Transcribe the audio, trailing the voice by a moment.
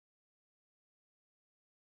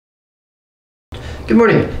Good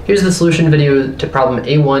morning. Here's the solution video to problem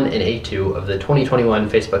A1 and A2 of the 2021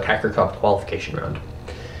 Facebook Hacker Cup qualification round.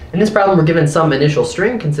 In this problem, we're given some initial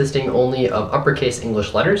string consisting only of uppercase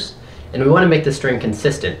English letters, and we want to make the string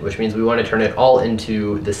consistent, which means we want to turn it all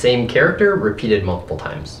into the same character repeated multiple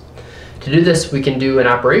times. To do this, we can do an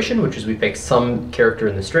operation, which is we pick some character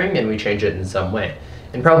in the string and we change it in some way.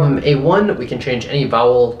 In problem A1, we can change any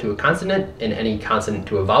vowel to a consonant and any consonant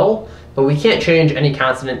to a vowel, but we can't change any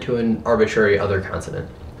consonant to an arbitrary other consonant.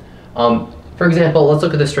 For example, let's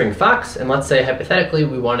look at the string fox, and let's say hypothetically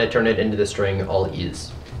we want to turn it into the string all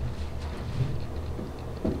e's.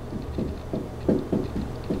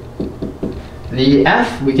 The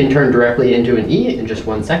F we can turn directly into an E in just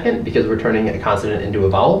 1 second because we're turning a consonant into a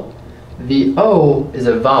vowel. The O is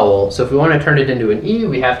a vowel, so if we want to turn it into an E,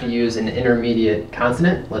 we have to use an intermediate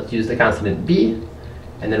consonant. Let's use the consonant B,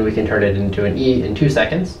 and then we can turn it into an E in 2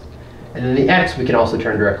 seconds. And then the X we can also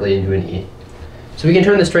turn directly into an E. So we can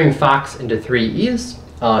turn the string fox into 3 E's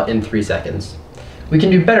in 3 seconds. We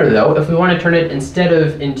can do better though. If we want to turn it instead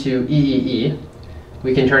of into E,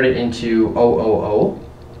 we can turn it into O.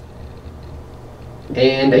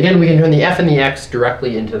 And again, we can turn the F and the X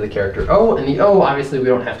directly into the character O, and the O, obviously, we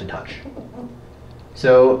don't have to touch.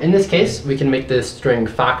 So in this case, we can make this string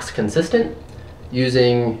fox consistent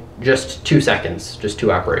using just 2 seconds, just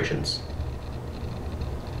 2 operations.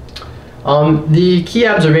 The key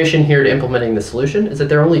observation here to implementing the solution is that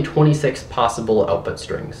there are only 26 possible output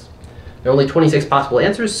strings. There are only 26 possible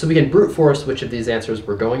answers, so we can brute force which of these answers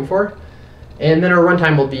we're going for. And then our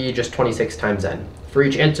runtime will be just 26 times n. For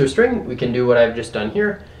each answer string, we can do what I've just done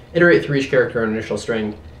here, iterate through each character in an initial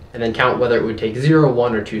string, and then count whether it would take 0,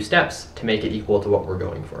 1, or 2 steps to make it equal to what we're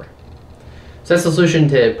going for. So that's the solution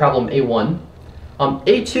to problem A1.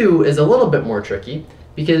 A2 is a little bit more tricky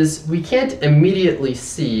because we can't immediately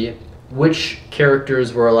see which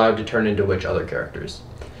characters we're allowed to turn into which other characters.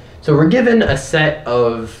 So we're given a set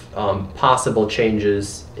of possible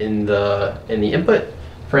changes in the input.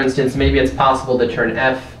 For instance, maybe it's possible to turn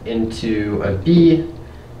F into a B.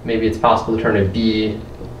 Maybe it's possible to turn a B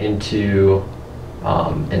into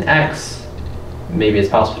an X. Maybe it's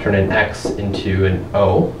possible to turn an X into an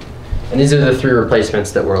O. And these are the 3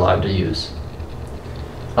 replacements that we're allowed to use.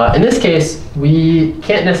 In this case, we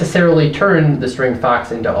can't necessarily turn the string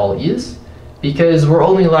fox into all E's because we're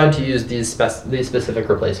only allowed to use these specific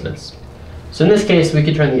replacements. So in this case, we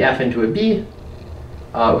could turn the F into a B.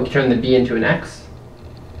 We could turn the B into an X.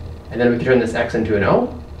 And then we could turn this X into an O.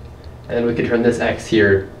 And then we could turn this X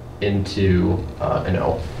here into an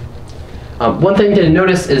O. One thing to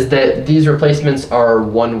notice is that these replacements are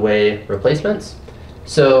one-way replacements.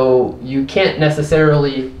 So you can't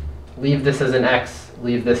necessarily leave this as an X,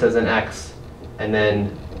 leave this as an X, and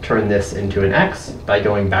then turn this into an X by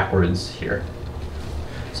going backwards here.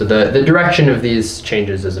 So the direction of these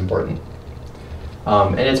changes is important.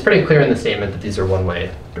 And it's pretty clear in the statement that these are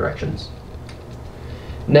one-way directions.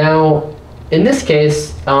 Now, in this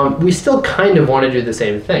case, we still kind of want to do the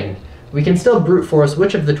same thing. We can still brute force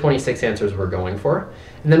which of the 26 answers we're going for.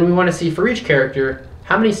 And then we want to see for each character,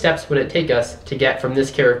 how many steps would it take us to get from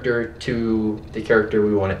this character to the character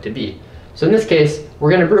we want it to be. So in this case,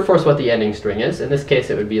 we're going to brute force what the ending string is. In this case,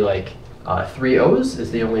 it would be like 3 O's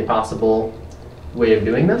is the only possible way of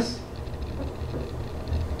doing this.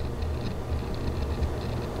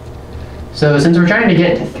 So since we're trying to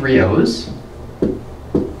get to 3 O's,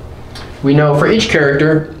 we know for each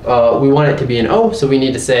character, we want it to be an O, so we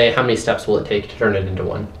need to say how many steps will it take to turn it into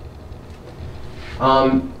 1.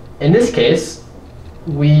 In this case,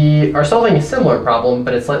 we are solving a similar problem,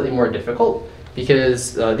 but it's slightly more difficult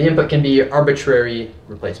because the input can be arbitrary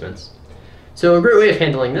replacements. So a great way of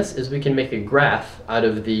handling this is we can make a graph out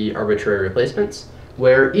of the arbitrary replacements,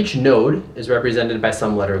 where each node is represented by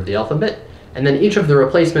some letter of the alphabet, and then each of the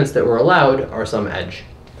replacements that were allowed are some edge.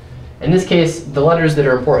 In this case, the letters that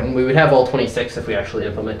are important, we would have all 26 if we actually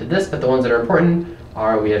implemented this, but the ones that are important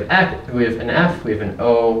are we have an F, we have an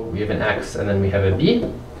O, we have an X, and then we have a B.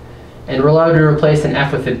 And we're allowed to replace an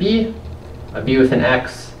F with a B with an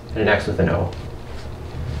X, and an X with an O.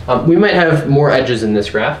 We might have more edges in this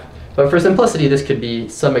graph, but for simplicity, this could be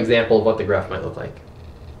some example of what the graph might look like.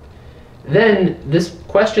 Then this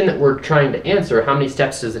question that we're trying to answer, how many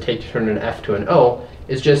steps does it take to turn an F to an O,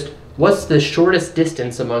 is just what's the shortest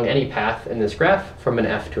distance among any path in this graph from an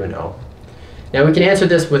F to an O? Now we can answer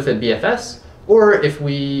this with a BFS, or if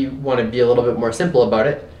we want to be a little bit more simple about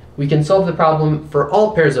it, we can solve the problem for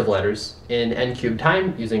all pairs of letters in n³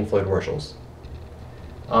 time using Floyd-Warshall's.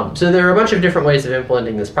 So there are a bunch of different ways of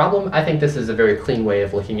implementing this problem. I think this is a very clean way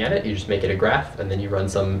of looking at it. You just make it a graph, and then you run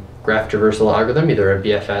some graph traversal algorithm, either a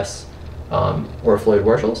BFS or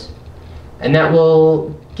Floyd-Warshall's. And that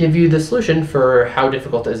will give you the solution for how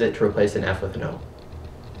difficult is it to replace an F with an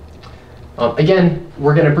O. Again,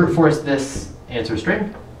 we're going to brute force this answer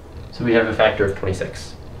string. So we have a factor of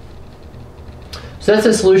 26. So that's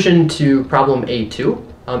a solution to problem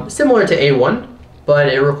A2, similar to A1, but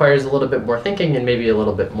it requires a little bit more thinking and maybe a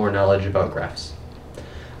little bit more knowledge about graphs.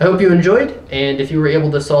 I hope you enjoyed, and if you were able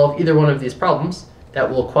to solve either one of these problems, that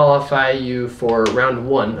will qualify you for round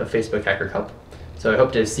 1 of Facebook Hacker Cup. So I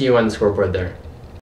hope to see you on the scoreboard there.